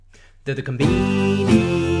They're the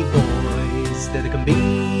Conbini Boys. They're the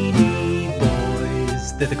Conbini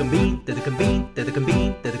Boys. They're the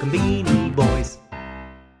Conbini Boys.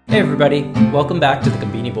 Hey everybody, welcome back to the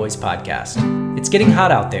Conbini Boys podcast. It's getting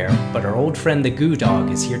hot out there, but our old friend the Goo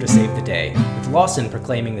Dog is here to save the day, with Lawson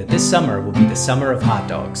proclaiming that this summer will be the summer of hot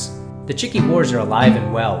dogs. The Chicky Wars are alive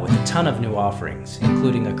and well with a ton of new offerings,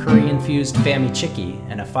 including a curry-infused Fami Chicky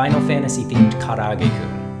and a Final Fantasy-themed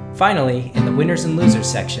Karage-kun. Finally, in the winners and losers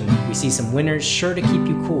section, we see some winners sure to keep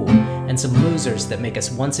you cool, and some losers that make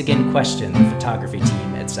us once again question the photography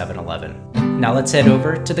team at 7-Eleven. Now let's head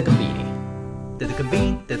over to the Conbini. They're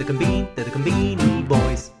the Conbini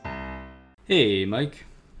Boys. Hey, Mike.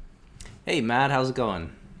 Hey, Matt, how's it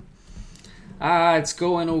going? It's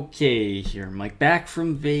going okay here, Mike. Back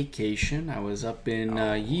from vacation. I was up in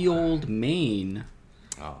ye old Maine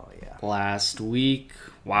last week.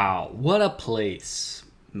 Wow, what a place.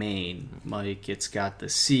 Maine, Mike. It's got the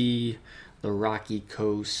sea, the rocky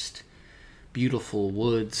coast, beautiful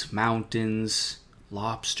woods, mountains,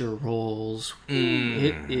 lobster rolls.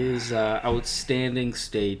 It is outstanding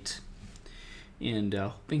state, and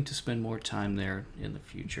hoping to spend more time there in the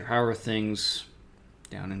future. How are things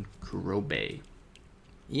down in Kuro Bay?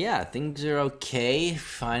 Yeah, things are okay.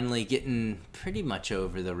 Finally getting pretty much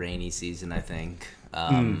over the rainy season, I think.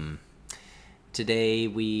 Today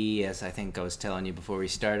as I think I was telling you before we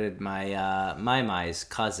started, my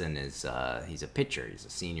cousin is he's a pitcher. He's a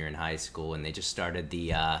senior in high school, and they just started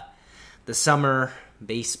the summer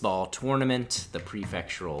baseball tournament, the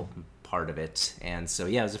prefectural part of it. And so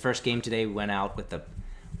it was the first game today. We went out with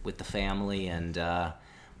the family and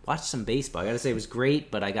watched some baseball. I gotta say it was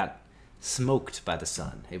great, but I got smoked by the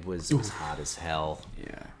sun. It was hot as hell.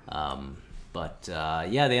 Yeah. But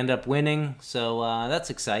they ended up winning, so that's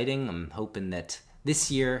exciting. I'm hoping that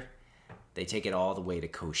this year they take it all the way to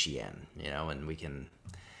Koshien, and we can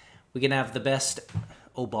have the best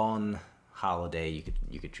Obon holiday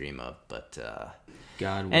you could dream of. But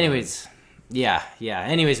God. Anyways,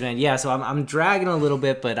 Anyways, man, so I'm dragging a little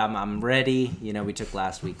bit, but I'm ready. We took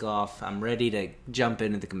last week off. I'm ready to jump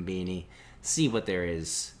into the Conbini, see what there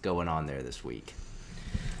is going on there this week.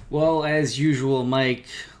 Well, as usual, Mike.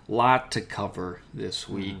 Lot to cover this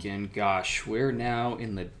week, and gosh, we're now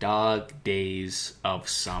in the dog days of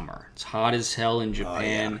summer. It's hot as hell in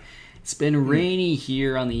Japan. It's been rainy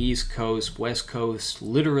here on the East Coast, West Coast,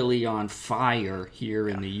 literally on fire here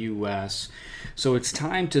in the U.S. So it's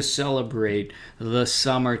time to celebrate the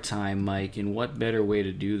summertime, Mike, and what better way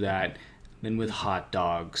to do that than with hot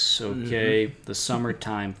dogs, okay? The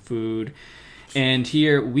summertime food. And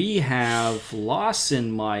here we have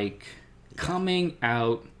Lawson, Mike, coming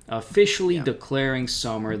out, officially declaring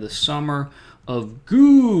summer, the summer of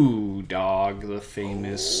Goo Dog, the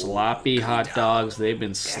famous sloppy hot dogs they've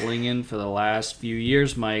been slinging for the last few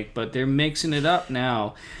years, Mike, but they're mixing it up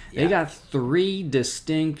now. They got 3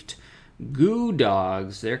 distinct Goo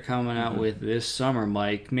Dogs they're coming out with this summer,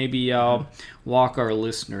 Mike. Maybe I'll walk our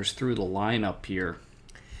listeners through the lineup here.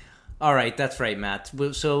 All right, that's right, Matt.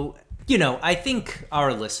 So, I think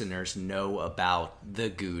our listeners know about the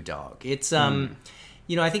Goo Dog. It's,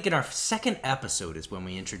 I think in our second episode is when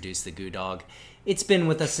we introduced the Goo Dog. It's been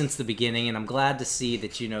with us since the beginning, and I'm glad to see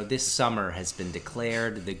that, this summer has been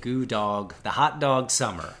declared the Goo Dog, the hot dog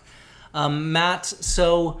summer. Matt,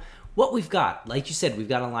 so what we've got, like you said, we've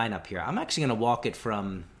got a lineup here. I'm actually going to walk it for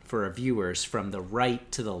our viewers from the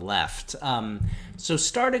right to the left. So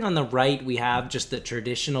starting on the right, we have just the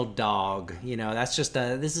traditional dog. That's just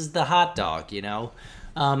this is the hot dog,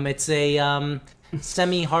 It's a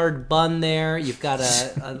semi-hard bun there. You've got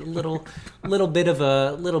a little bit of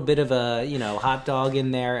a hot dog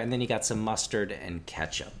in there, and then you got some mustard and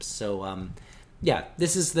ketchup. So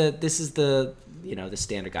this is the the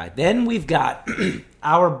standard guy. Then we've got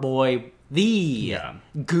our boy the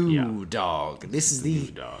Goo Dog. This is the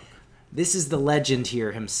Goo Dog. This is the legend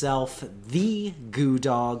here himself, the Goo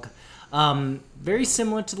Dog. Very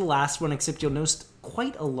similar to the last one, except you'll notice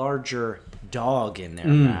quite a larger dog in there,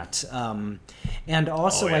 Matt. And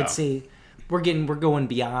also, I'd say we're going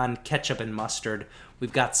beyond ketchup and mustard.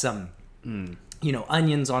 We've got some,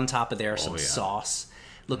 onions on top of there, some sauce.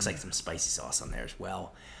 Looks like some spicy sauce on there as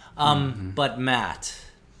well. But Matt,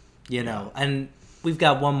 and we've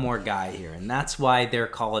got one more guy here, and that's why they're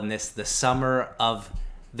calling this the summer of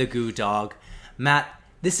the Goo Dog. Matt,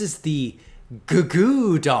 this is the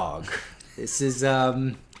Goo Dog. This is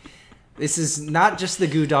not just the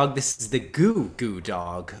Goo Dog. This is the Goo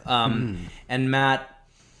Dog. And Matt,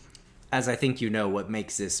 as I think you know what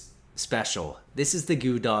makes this special, this is the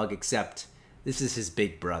Goo Dog, except this is his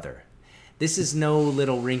big brother. This is no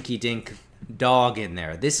little rinky-dink dog in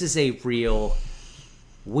there. This is a real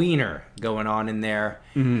wiener going on in there.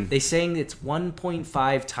 They saying it's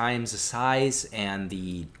 1.5 times the size and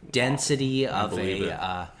the density of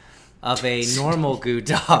a normal goo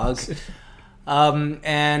dog.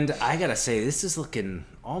 And I gotta say, this is looking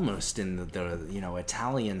almost in the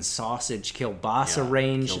Italian sausage kielbasa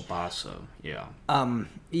range. Kielbasa, yeah.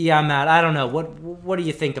 Yeah, Matt. I don't know. What do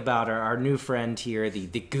you think about our new friend here,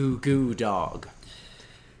 the Goo Goo Dog?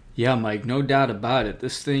 Yeah, Mike, no doubt about it.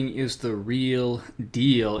 This thing is the real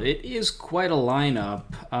deal. It is quite a lineup.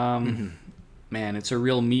 Man, it's a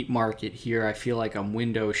real meat market here. I feel like I'm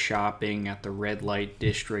window shopping at the red light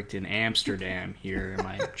district in Amsterdam here. Am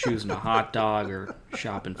I choosing a hot dog or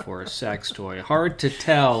shopping for a sex toy? Hard to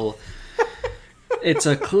tell. It's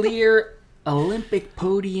a clear Olympic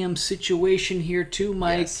podium situation here too,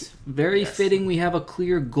 Mike. Yes. Very fitting. We have a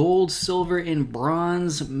clear gold, silver, and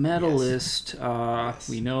bronze medalist.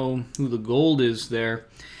 We know who the gold is there.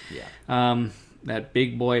 Yeah. That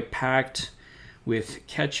big boy packed with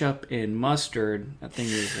ketchup and mustard. That thing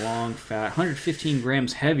is long, fat, 115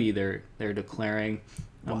 grams heavy. They're declaring.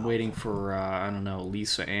 I'm waiting for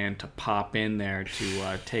Lisa Ann to pop in there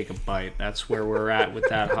to take a bite. That's where we're at with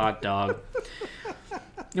that hot dog.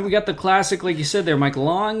 And we got the classic, like you said there, Mike,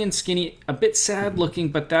 long and skinny, a bit sad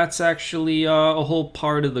looking, but that's actually a whole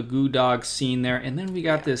part of the goo dog scene there. And then we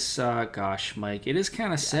got this, Mike, it is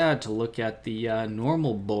kind of sad to look at the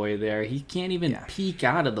normal boy there. He can't even peek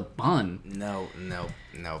out of the bun. No.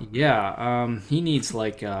 Yeah, he needs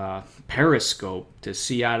like a periscope to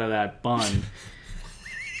see out of that bun.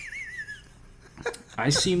 I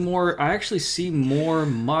actually see more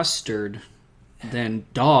mustard than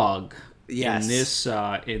dog. Yes.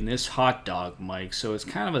 In this hot dog, Mike. So it's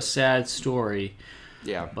kind of a sad story.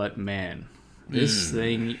 Yeah. But man, this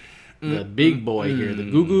thing, the big boy here, the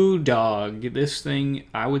Goo Goo Dog, this thing,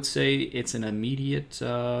 I would say it's an immediate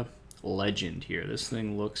legend here. This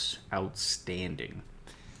thing looks outstanding.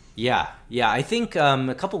 Yeah. I think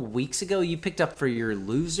a couple weeks ago you picked up for your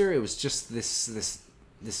loser. It was just this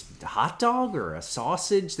hot dog or a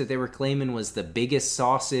sausage that they were claiming was the biggest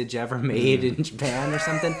sausage ever made in Japan or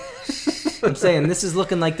something. I'm saying this is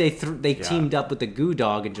looking like they teamed up with the Goo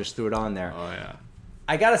Dog and just threw it on there. Oh yeah.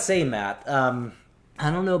 I gotta say, Matt, I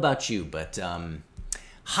don't know about you, but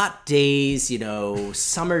hot days,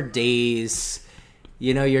 summer days,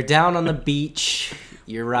 you're down on the beach,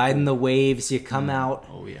 you're riding the waves, you come out.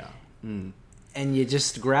 Oh yeah. And you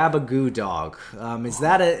just grab a Goo Dog. Is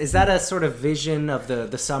that a sort of vision of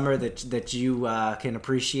the summer that you can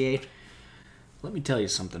appreciate? Let me tell you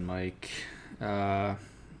something, Mike.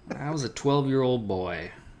 I was a 12-year-old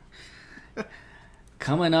boy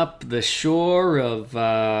coming up the shore of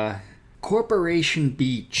Corporation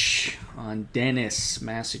Beach on Dennis,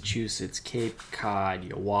 Massachusetts, Cape Cod.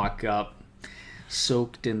 You walk up,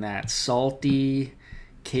 soaked in that salty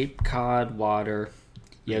Cape Cod water.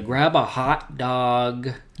 You grab a hot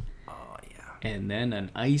dog. Oh yeah. And then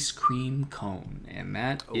an ice cream cone. And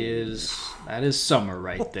that is summer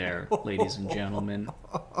right there, ladies and gentlemen.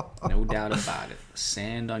 No doubt about it.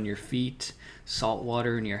 Sand on your feet, salt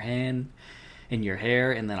water in your hand, in your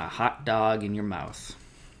hair, and then a hot dog in your mouth.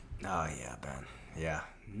 Oh yeah, Ben. Yeah.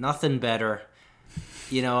 Nothing better.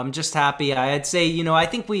 I'm just happy. I'd say, I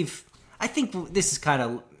think this is kind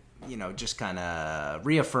of, just kind of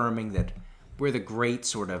reaffirming that we're the great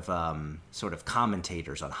sort of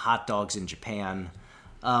commentators on hot dogs in Japan.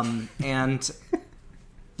 And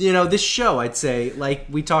this show, I'd say, like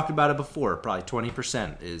we talked about it before, probably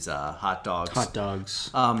 20% is hot dogs. Hot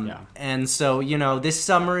dogs. Yeah. And so, this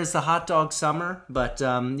summer is the hot dog summer, but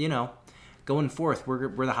going forth,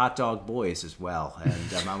 we're the hot dog boys as well,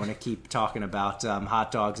 and I want to keep talking about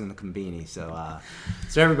hot dogs in the Conbini.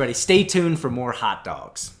 So everybody, stay tuned for more hot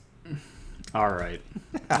dogs. All right,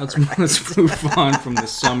 let's move on from the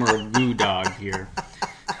summer of Goo Dog here.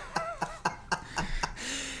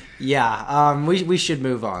 Yeah, we should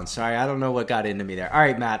move on. Sorry, I don't know what got into me there. All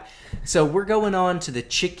right, Matt. So we're going on to the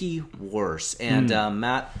Chickie Wars, and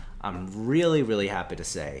Matt, I'm really, really happy to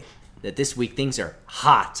say that this week things are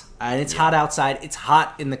hot, and it's hot outside. It's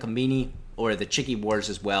hot in the Conbini or the Chickie Wars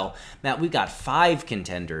as well. Matt, we've got 5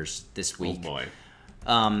 contenders this week. Oh boy.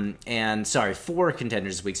 4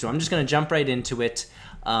 contenders this week. So I'm just going to jump right into it.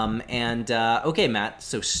 Okay, Matt.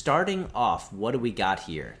 So starting off, what do we got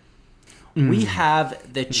here? We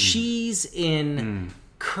have the cheese in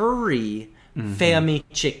curry Fami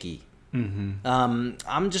Chickie.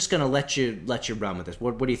 I'm just going to let you run with this.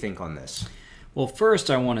 What do you think on this? Well, first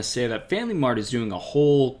I want to say that Family Mart is doing a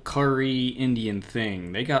whole curry Indian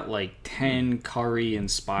thing. They got like 10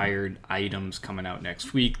 curry-inspired items coming out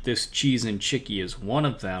next week. This cheese and chickie is one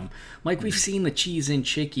of them. Mike, we've seen the cheese and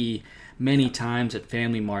chickie many times at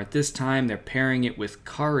Family Mart. This time they're pairing it with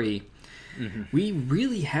curry. Mm-hmm. We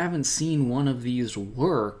really haven't seen one of these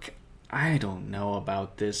work. I don't know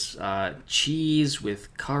about this. Cheese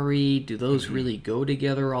with curry, do those really go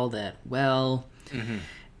together all that well? Mm-hmm.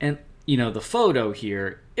 And, the photo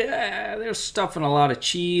here, they're stuffing a lot of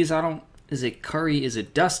cheese. Is it curry? Is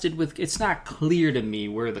it dusted with... It's not clear to me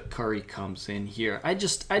where the curry comes in here. I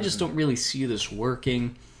just don't really see this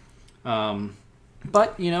working.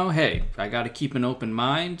 But, hey, I got to keep an open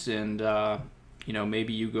mind, and,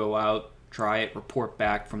 maybe you go out, try it, report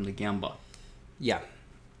back from the Gemba. Yeah.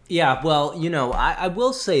 Yeah, well, I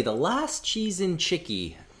will say the last cheese in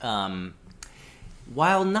Chicky,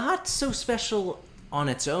 while not so special on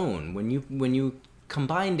its own, when you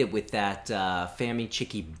combined it with that Fammy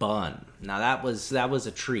Chicky bun, now that was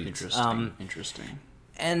a treat. Interesting.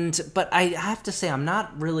 But I have to say, I'm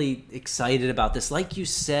not really excited about this. Like you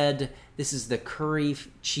said, this is the curry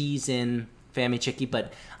cheese in Fammy Chicky,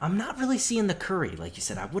 but I'm not really seeing the curry. Like you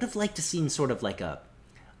said, I would have liked to seen sort of like a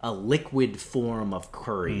liquid form of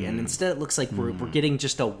curry, and instead it looks like we're getting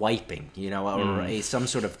just a wiping, or some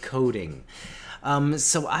sort of coating.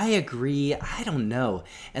 So I agree. I don't know,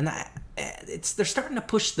 and they're starting to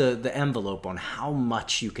push the envelope on how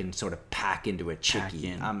much you can sort of pack into a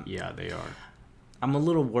Chicky. Yeah, they are. I'm a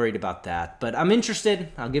little worried about that, but I'm interested.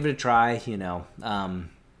 I'll give it a try.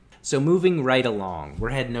 So moving right along, we're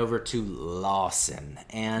heading over to Lawson,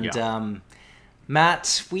 and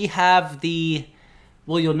Matt, we have the.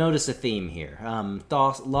 Well, you'll notice a theme here.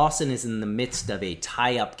 Lawson is in the midst of a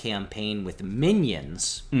tie-up campaign with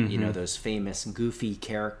Minions, those famous goofy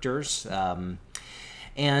characters. Matt,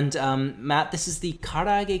 this is the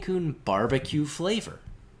Karage-kun barbecue flavor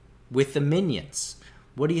with the Minions.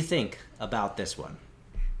 What do you think about this one?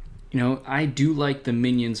 I do like the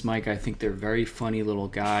Minions, Mike. I think they're very funny little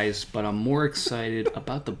guys, but I'm more excited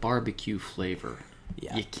about the barbecue flavor.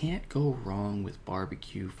 Yeah. You can't go wrong with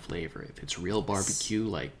barbecue flavor. If it's real barbecue,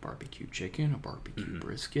 like barbecue chicken or barbecue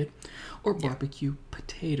brisket or barbecue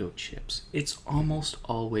potato chips, it's almost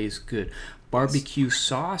always good. Barbecue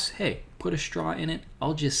sauce, hey, put a straw in it.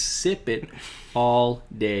 I'll just sip it all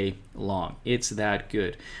day long. It's that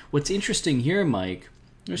good. What's interesting here, Mike,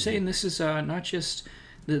 they're saying this is not just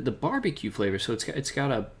the barbecue flavor. So it's got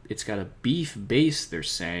a beef base, they're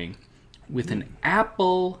saying, with an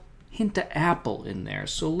hint of apple in there,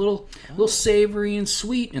 so a little savory and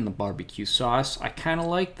sweet in the barbecue sauce. I kind of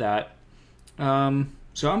like that.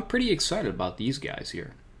 So I'm pretty excited about these guys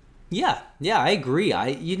here. Yeah, I agree.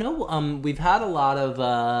 We've had a lot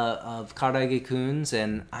of Karage-kuns,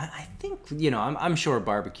 and I think I'm sure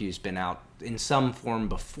barbecue's been out in some form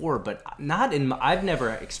before, but I've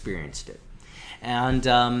never experienced it, and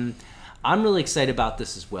I'm really excited about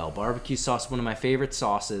this as well. Barbecue sauce, one of my favorite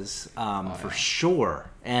sauces, for sure.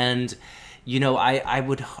 And,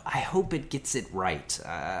 I hope it gets it right.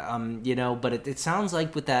 But it sounds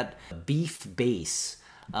like with that beef base,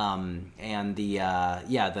 and the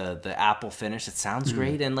apple finish, it sounds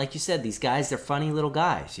great. And like you said, these guys, they're funny little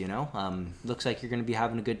guys, looks like you're going to be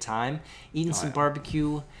having a good time eating some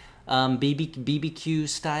barbecue, BBQ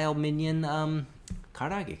style Minion,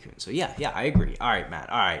 Karage-kun. So yeah, I agree. All right, Matt.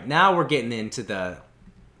 All right, now we're getting into the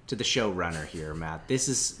showrunner here, Matt.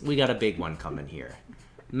 We got a big one coming here,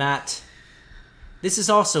 Matt. This is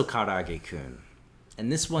also Karage-kun,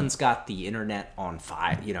 and this one's got the internet on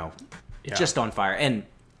fire. Just on fire, and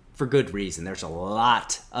for good reason. There's a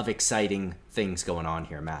lot of exciting things going on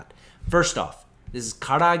here, Matt. First off, this is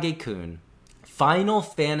Karage-kun, Final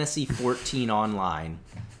Fantasy XIV Online,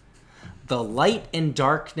 the Light and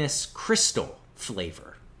Darkness Crystal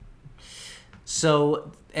flavor.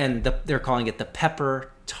 So, and they're calling it the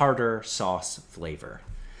pepper tartar sauce flavor.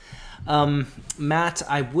 Matt,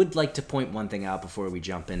 I would like to point one thing out before we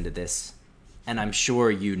jump into this, and I'm sure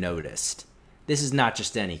you noticed. This is not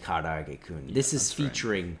just any Karage-kun. This is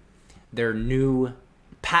featuring their new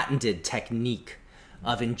patented technique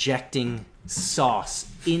of injecting sauce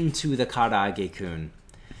into the Karage-kun.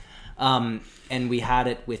 And we had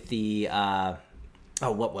it with the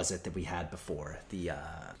what was it that we had before? The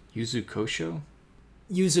Yuzu Kosho?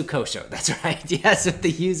 Yuzu Kosho, that's right. Yes, with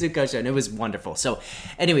the Yuzu Kosho, and it was wonderful. So,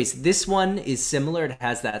 anyways, this one is similar. It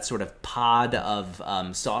has that sort of pod of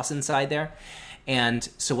sauce inside there. And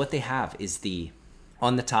so what they have is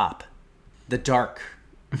on the top, the dark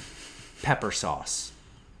pepper sauce.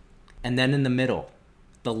 And then in the middle,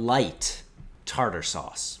 the light tartar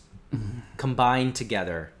sauce. Combined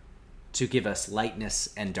together to give us lightness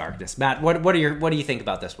and darkness. Matt, what do you think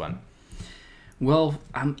about this one? Well,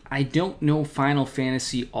 I don't know Final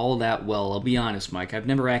Fantasy all that well. I'll be honest, Mike. I've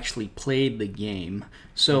never actually played the game,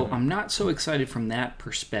 so I'm not so excited from that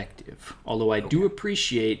perspective. Although I do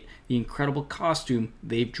appreciate the incredible costume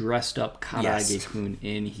they've dressed up Karage-kun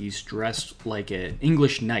in. He's dressed like an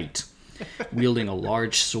English knight, wielding a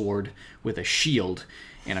large sword with a shield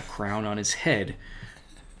and a crown on his head,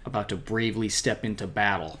 about to bravely step into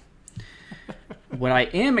battle. What I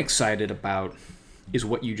am excited about is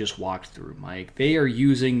what you just walked through, Mike. They are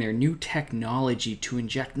using their new technology to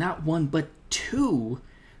inject not one but two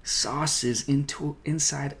sauces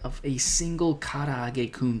inside of a single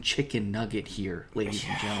Karage-kun chicken nugget here, ladies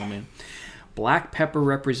and gentlemen. Black pepper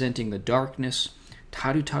representing the darkness,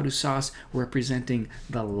 taru taru sauce representing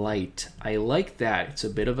the light. I like that. It's a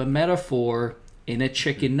bit of a metaphor in a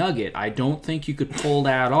chicken nugget. I don't think you could pull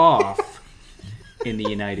that off in the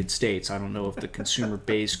United States. I don't know if the consumer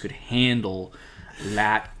base could handle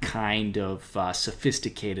that kind of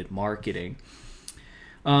sophisticated marketing.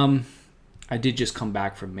 I did just come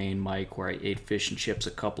back from Maine, Mike, where I ate fish and chips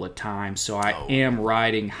a couple of times, so I am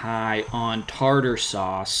riding high on tartar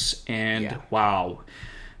sauce, and wow,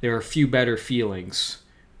 there are a few better feelings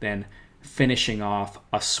than finishing off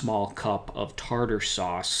a small cup of tartar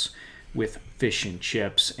sauce with fish and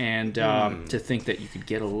chips, and to think that you could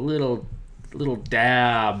get a little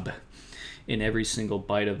dab in every single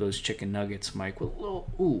bite of those chicken nuggets, Mike, with a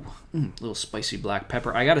little spicy black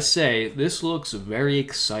pepper. I gotta say, this looks very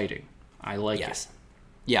exciting. I like it.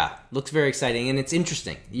 Yeah, looks very exciting, and it's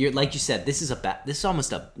interesting. Like you said, this is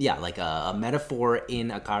almost a metaphor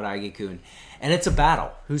in a Karage-kun, and it's a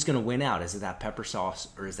battle. Who's going to win out? Is it that pepper sauce,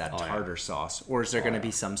 or is that tartar sauce, or is there going to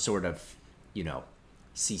be some sort of,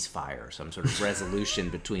 ceasefire, some sort of resolution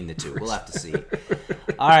between the two? We'll have to see.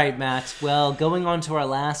 All right, Matt. Well, going on to our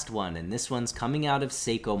last one, and this one's coming out of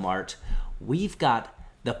Seiko Mart. We've got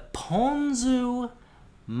the Ponzu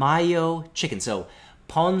Mayo Chicken. So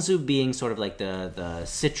ponzu being sort of like the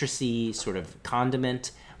citrusy sort of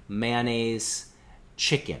condiment, mayonnaise,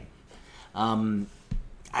 chicken.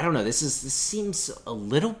 I don't know. This seems a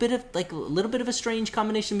little bit of a strange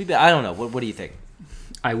combination. Maybe I don't know. What do you think?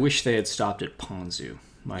 I wish they had stopped at ponzu,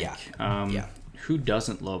 Mike. Who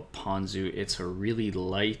doesn't love ponzu? It's a really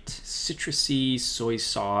light, citrusy soy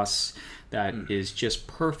sauce that is just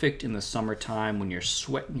perfect in the summertime when you're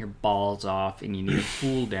sweating your balls off and you need to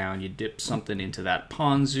cool down. You dip something into that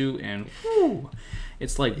ponzu and whoo,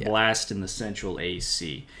 it's like blast in the central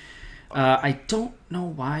AC. I don't know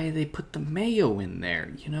why they put the mayo in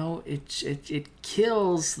there. It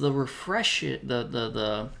kills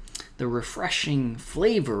the the refreshing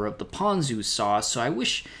flavor of the ponzu sauce. So I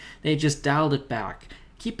wish they just dialed it back.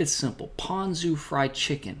 Keep it simple. Ponzu fried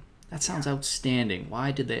chicken. That sounds outstanding.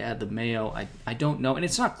 Why did they add the mayo? I don't know. And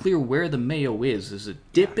it's not clear where the mayo is. Is it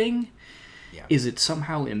dipping? Yeah. Is it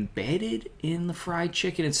somehow embedded in the fried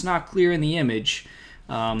chicken? It's not clear in the image.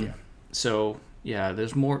 So,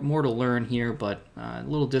 there's more to learn here, but a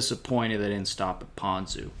little disappointed they didn't stop at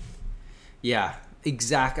ponzu. Yeah,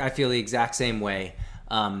 I feel the exact same way.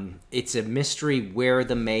 It's a mystery where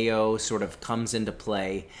the mayo sort of comes into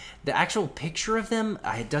play. The actual picture of them,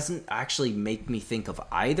 it doesn't actually make me think of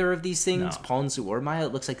either of these things, ponzu or mayo.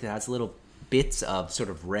 It looks like it has little bits of sort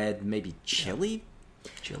of red, maybe chili.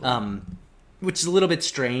 Which is a little bit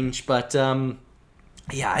strange, but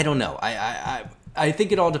I don't know. I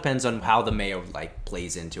think it all depends on how the mayo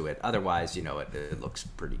plays into it. Otherwise, it looks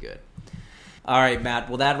pretty good. All right, Matt.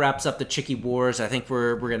 Well, that wraps up the Chicky Wars. I think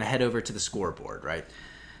we're going to head over to the scoreboard, right?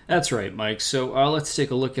 That's right, Mike. So let's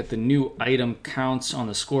take a look at the new item counts on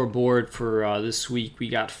the scoreboard for this week. We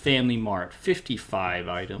got Family Mart, 55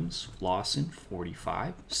 items. Lawson,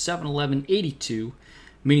 45. 7-Eleven, 82.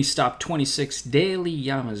 Mini Stop, 26. Daily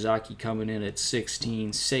Yamazaki coming in at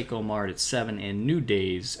 16. Seiko Mart at 7. And New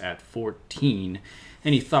Days at 14.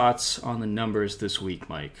 Any thoughts on the numbers this week,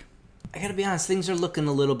 Mike? I gotta be honest, things are looking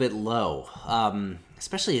a little bit low.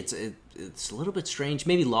 Especially, it's a little bit strange.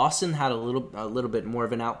 Maybe Lawson had a little bit more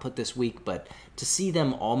of an output this week, but to see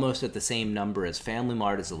them almost at the same number as Family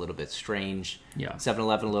Mart is a little bit strange.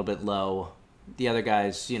 7-Eleven a little bit low. The other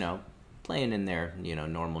guys, playing in their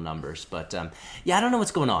normal numbers. But I don't know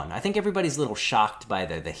what's going on. I think everybody's a little shocked by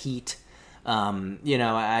the heat.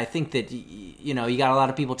 I think that you got a lot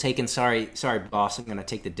of people taking sorry boss, I'm gonna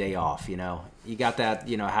take the day off. You got that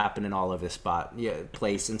happening all over the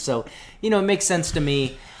place, and so it makes sense to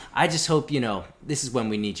me. I just hope this is when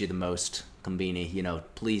we need you the most, Konbini.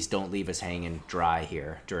 Please don't leave us hanging dry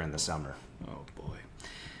here during the summer. Oh boy,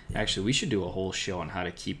 actually we should do a whole show on how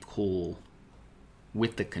to keep cool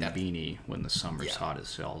with the conveni when the summer's hot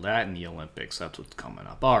as hell. That and the Olympics, that's what's coming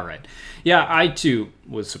up. All right. Yeah, I too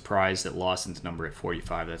was surprised at Lawson's number at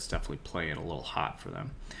 45. That's definitely playing a little hot for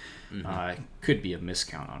them. Could be a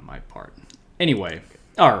miscount on my part. Anyway,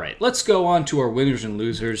 all right. Let's go on to our winners and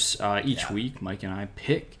losers. Each week, Mike and I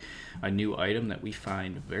pick a new item that we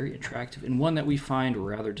find very attractive and one that we find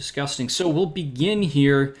rather disgusting. So we'll begin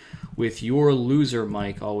here with your loser,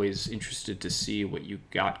 Mike. Always interested to see what you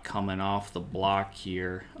got coming off the block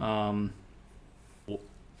here. What?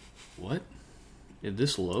 Did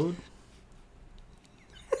this load?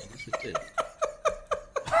 Yes, it did.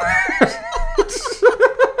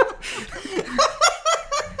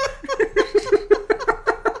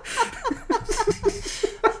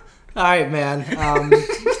 All right, man.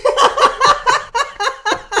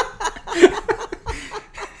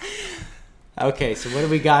 Okay, so what do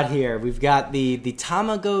we got here? We've got the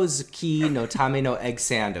Tamagozuki no Tame no Egg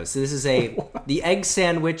Sando. So this is the egg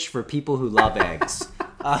sandwich for people who love eggs.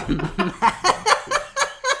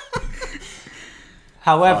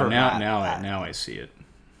 However, now I see it.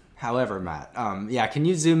 However, Matt, can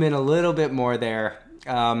you zoom in a little bit more there?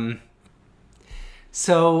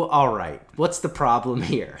 So, all right, what's the problem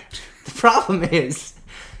here? The problem is,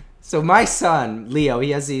 so my son, Leo,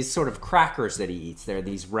 he has these sort of crackers that he eats. They're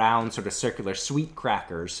these round, sort of circular, sweet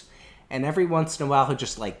crackers. And every once in a while, he'll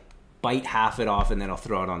just, bite half it off and then he'll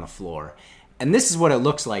throw it on the floor. And this is what it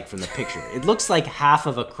looks like from the picture. It looks like half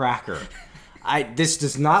of a cracker. This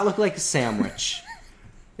does not look like a sandwich.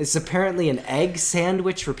 It's apparently an egg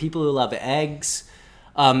sandwich for people who love eggs.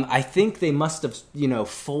 I think they must have,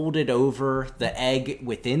 folded over the egg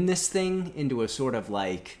within this thing into a sort of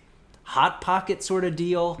Hot Pocket sort of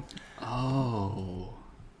deal. Oh,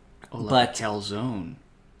 but a calzone.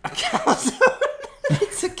 A calzone.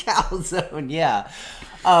 It's a calzone, yeah.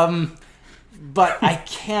 But I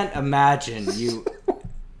can't imagine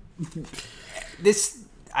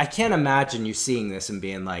I can't imagine you seeing this and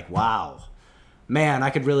being like, wow, man, I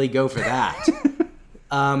could really go for that.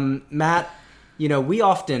 Matt, we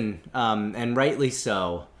often, and rightly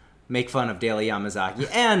so, make fun of Daily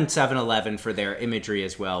Yamazaki and 7-Eleven for their imagery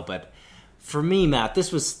as well. But for me, Matt,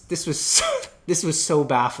 this was so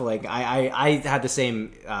baffling. I had the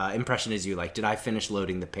same impression as you. Did I finish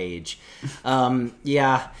loading the page?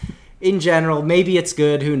 In general, maybe it's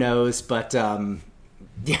good. Who knows? But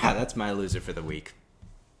that's my loser for the week.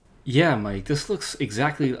 Yeah, Mike, this looks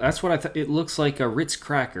exactly... That's what I thought. It looks like a Ritz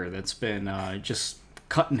cracker that's been just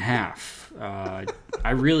cut in half. I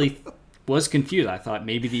really was confused. I thought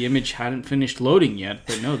maybe the image hadn't finished loading yet,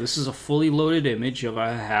 but no, this is a fully loaded image of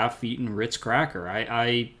a half-eaten Ritz cracker.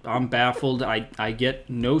 I'm baffled. I get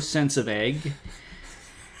no sense of egg.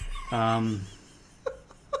 I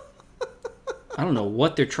don't know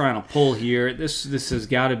what they're trying to pull here. This has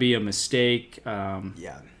got to be a mistake.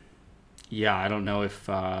 Yeah, I don't know if.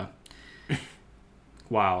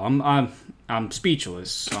 Wow, I'm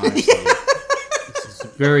speechless. Honestly, this is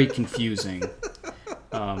very confusing.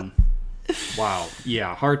 Wow,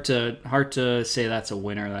 yeah, hard to say that's a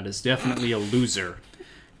winner. That is definitely a loser.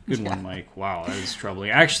 Good one, Mike. Wow, that is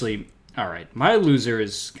troubling. Actually, all right, my loser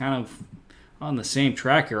is kind of on the same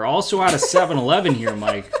track here. Also out of 7-Eleven here,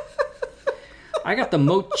 Mike. I got the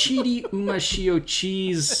Mochiri Umashio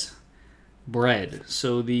cheese bread.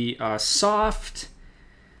 So the soft,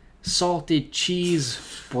 salted cheese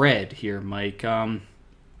bread here, Mike,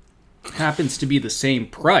 happens to be the same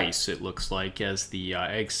price, it looks like, as the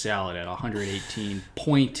egg salad at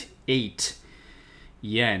 118.8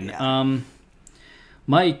 yen. Yeah.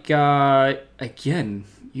 Mike, again,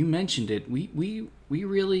 you mentioned it. We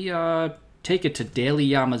really take it to Daily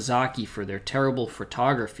Yamazaki for their terrible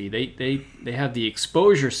photography. They have the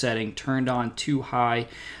exposure setting turned on too high.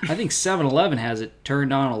 I think 7-Eleven has it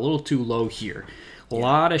turned on a little too low here. A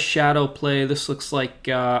lot of shadow play. This looks like,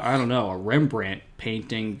 I don't know, a Rembrandt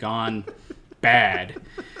painting gone bad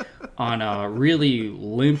on a really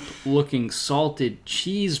limp-looking salted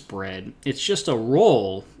cheese bread. It's just a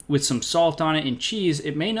roll with some salt on it and cheese.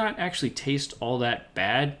 It may not actually taste all that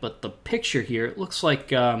bad, but the picture here, it looks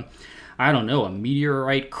like... I don't know, a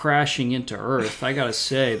meteorite crashing into Earth. I gotta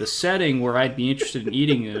say, the setting where I'd be interested in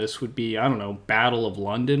eating this would be, I don't know, Battle of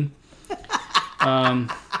London.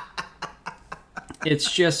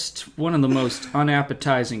 It's just one of the most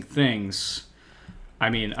unappetizing things.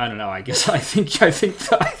 I mean, I don't know. I guess I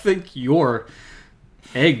think your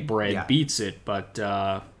egg bread beats it, but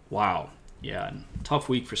wow, yeah, tough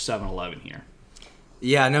week for 7-Eleven here.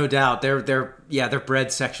 Yeah, no doubt. Their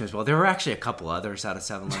bread section as well. There were actually a couple others out of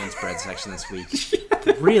 7-Eleven's bread section this week.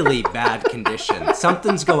 Really bad condition.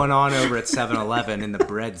 Something's going on over at 7-Eleven in the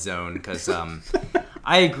bread zone because I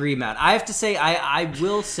I agree, Matt. I have to say, I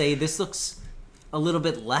will say this looks a little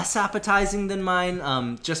bit less appetizing than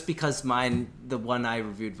mine, just because mine, the one I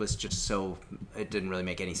reviewed, was just so, it didn't really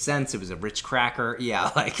make any sense. It was a rich cracker.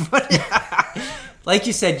 Yeah, like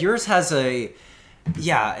you said, yours has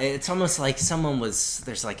it's almost like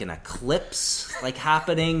there's like an eclipse like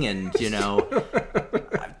happening, and it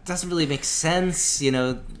doesn't really make sense.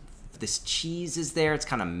 This cheese is there, it's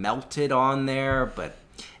kind of melted on there, but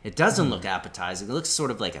it doesn't look appetizing. It looks sort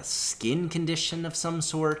of like a skin condition of some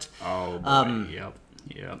sort. Oh, boy.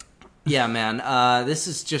 Yep. Yeah, man. This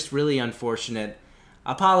is just really unfortunate.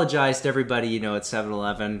 I apologize to everybody, at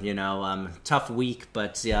 7-Eleven. Tough week,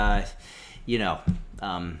 but, you got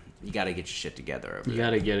to get your shit together. You got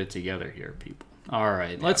to get it together here, people. All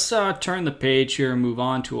right. Yeah. Let's turn the page here and move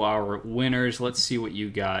on to our winners. Let's see what you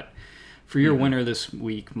got for your winner this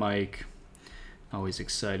week, Mike. Always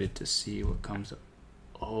excited to see what comes up.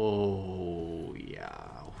 Oh, yeah.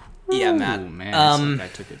 Yeah, Matt. Man, it's like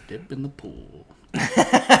I took a dip in the pool.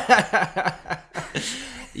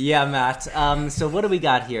 Yeah, Matt. So what do we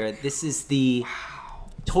got here? This is the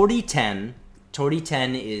Tori-ten.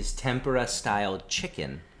 Tori-ten is tempura-style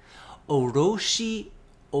chicken. Oroshi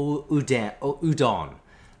udon.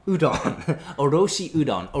 Oroshi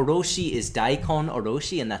udon. Oroshi is daikon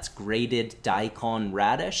oroshi, and that's grated daikon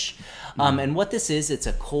radish. And what this is, it's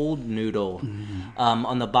a cold noodle.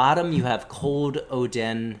 On the bottom, you have cold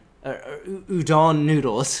udon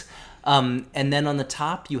noodles. And then on the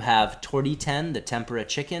top, you have Tori-ten, the tempura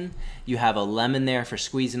chicken. You have a lemon there for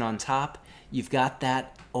squeezing on top. You've got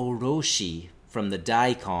that oroshi from the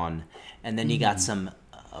daikon. And then you got some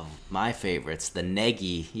of my favorites, the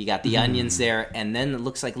negi. You got the onions there, and then it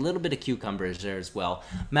looks like a little bit of cucumbers there as well.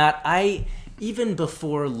 Matt, even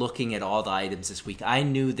before looking at all the items this week, I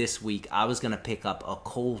knew this week I was going to pick up a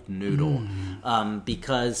cold noodle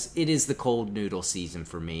because it is the cold noodle season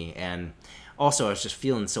for me. And also, I was just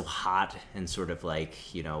feeling so hot and sort of like,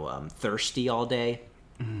 thirsty all day.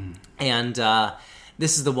 And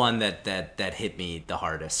this is the one that hit me the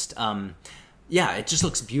hardest. It just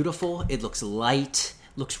looks beautiful. It looks light.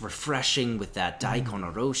 Looks refreshing with that daikon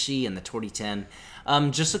oroshi and the Tori-ten.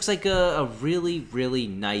 Just looks like a really, really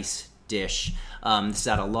nice dish. This is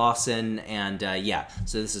out of Lawson, and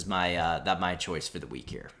so this is my choice for the week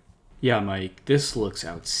here. Yeah, Mike, this looks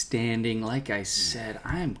outstanding. Like I said,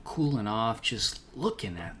 I am cooling off just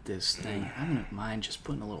looking at this thing. I wouldn't mind just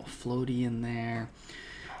putting a little floaty in there,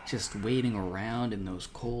 just waiting around in those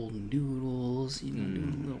cold noodles,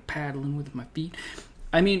 doing a little paddling with my feet.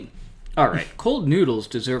 I mean, all right, cold noodles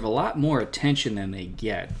deserve a lot more attention than they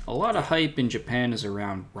get. A lot of hype in Japan is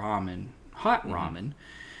around ramen, hot ramen,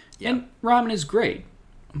 and ramen is great,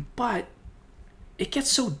 but it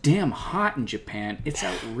gets so damn hot in Japan, it's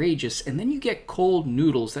outrageous, and then you get cold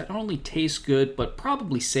noodles that not only taste good, but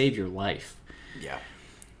probably save your life. Yeah.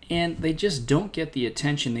 And they just don't get the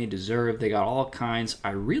attention they deserve. They got all kinds. I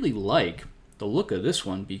really like the look of this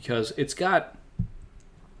one because it's got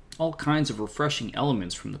all kinds of refreshing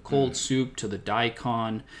elements, from the cold soup to the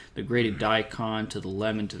daikon, the grated daikon, to the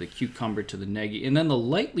lemon, to the cucumber, to the negi, and then the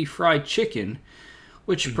lightly fried chicken,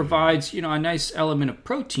 which provides, a nice element of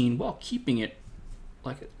protein while keeping it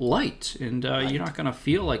like light, and you're not going to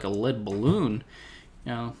feel like a lead balloon,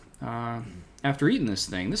 after eating this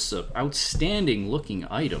thing. This is an outstanding looking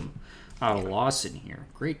item out of Lawson here.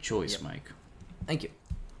 Great choice, Mike. Thank you.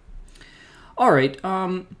 All right,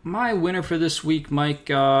 my winner for this week, Mike,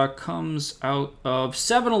 comes out of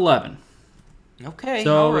 7-Eleven. Okay,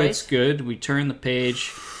 so all right. It's good. We turn the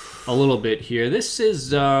page a little bit here. This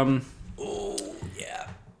is what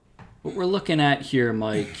we're looking at here,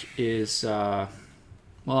 Mike, is I'm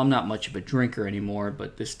not much of a drinker anymore,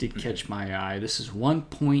 but this did catch my eye. This is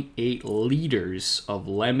 1.8 liters of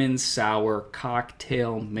lemon sour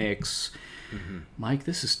cocktail mix. Mike,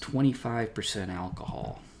 this is 25%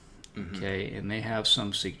 alcohol. Okay, and they have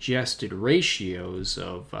some suggested ratios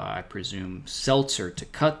of, I presume, seltzer to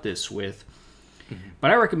cut this with. But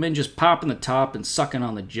I recommend just popping the top and sucking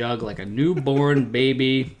on the jug like a newborn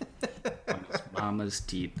baby on his mama's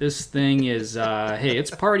teeth. This thing is, hey, it's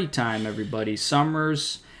party time, everybody.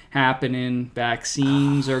 Summer's happening.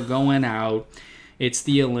 Vaccines are going out. It's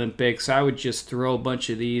the Olympics. I would just throw a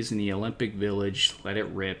bunch of these in the Olympic Village, let it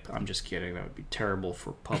rip. I'm just kidding. That would be terrible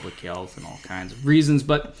for public health and all kinds of reasons.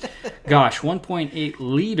 But, gosh, 1.8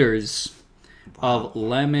 liters of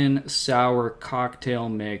lemon sour cocktail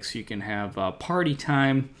mix. You can have party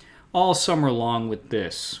time all summer long with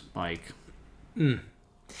this, Mike.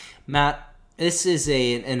 Matt, this is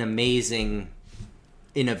an amazing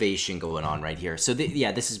innovation going on right here. So,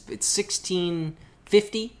 it's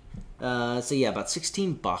 $16.50. About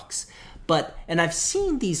 $16. and I've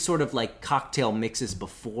seen these sort of like cocktail mixes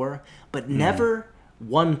before, but never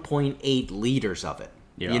 1.8 liters of it.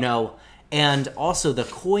 Yeah. You know, and also the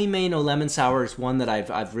Koi Mano lemon sour is one that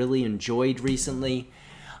I've really enjoyed recently,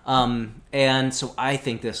 and so I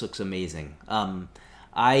think this looks amazing.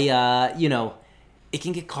 You know, it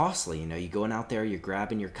can get costly. You know, you're going out there, you're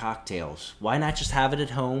grabbing your cocktails. Why not just have it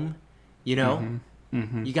at home? You know,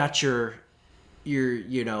 you got your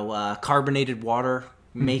carbonated water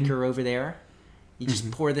maker over there. You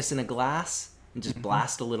just pour this in a glass and just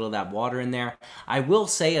blast a little of that water in there. I will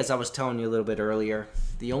say, as I was telling you a little bit earlier,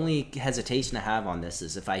 the only hesitation I have on this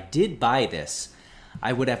is if I did buy this,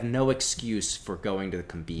 I would have no excuse for going to the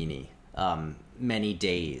Conbini many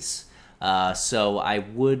days. So I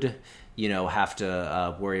would, have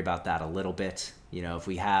to worry about that a little bit. You know, if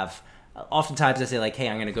we have, oftentimes I say like, hey,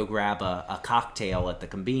 I'm going to go grab a cocktail at the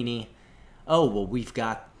Conbini. Oh, well, we've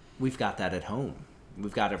got that at home.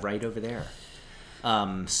 We've got it right over there.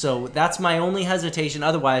 So that's my only hesitation.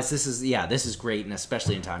 Otherwise, this is great, and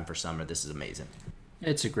especially in time for summer, this is amazing.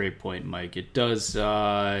 It's a great point, Mike. It does.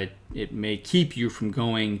 It may keep you from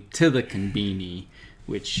going to the Conbini,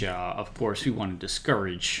 which, of course, we want to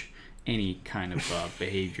discourage any kind of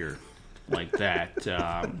behavior like that.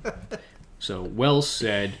 So, well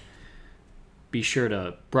said. Be sure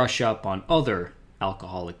to brush up on other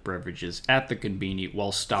alcoholic beverages at the Conbini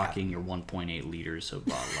while stocking your 1.8 liters of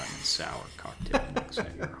lemon sour cocktail mix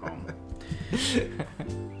at your home.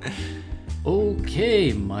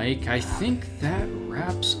 Okay, Mike, I think that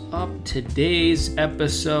wraps up today's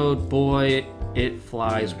episode. Boy, it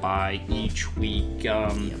flies by each week.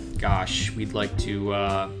 Gosh, we'd like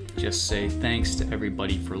to just say thanks to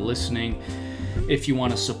everybody for listening. If you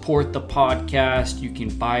want to support the podcast, you can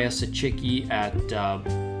buy us a chickie at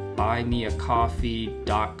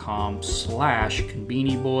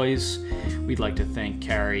buymeacoffee.com/Conbini Boys. We'd like to thank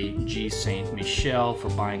Carrie G. St. Michel for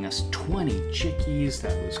buying us 20 chickies.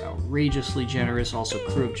 That was outrageously generous. Also,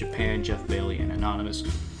 Crew of Japan, Jeff Bailey, and Anonymous.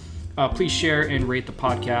 Please share and rate the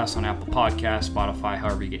podcast on Apple Podcasts, Spotify,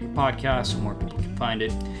 however you get your podcasts, so more people can find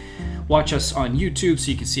it. Watch us on YouTube so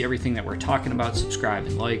you can see everything that we're talking about. Subscribe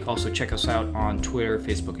and like. Also, check us out on Twitter,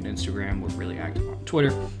 Facebook, and Instagram. We're really active on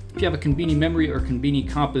Twitter. If you have a Conbini memory or Conbini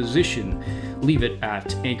composition, leave it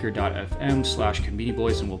at anchor.fm/Conbini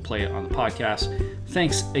Boys and we'll play it on the podcast.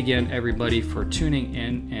 Thanks again, everybody, for tuning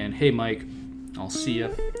in. And hey, Mike, I'll see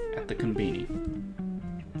you at the Conbini.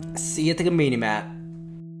 See you at the Conbini, Matt.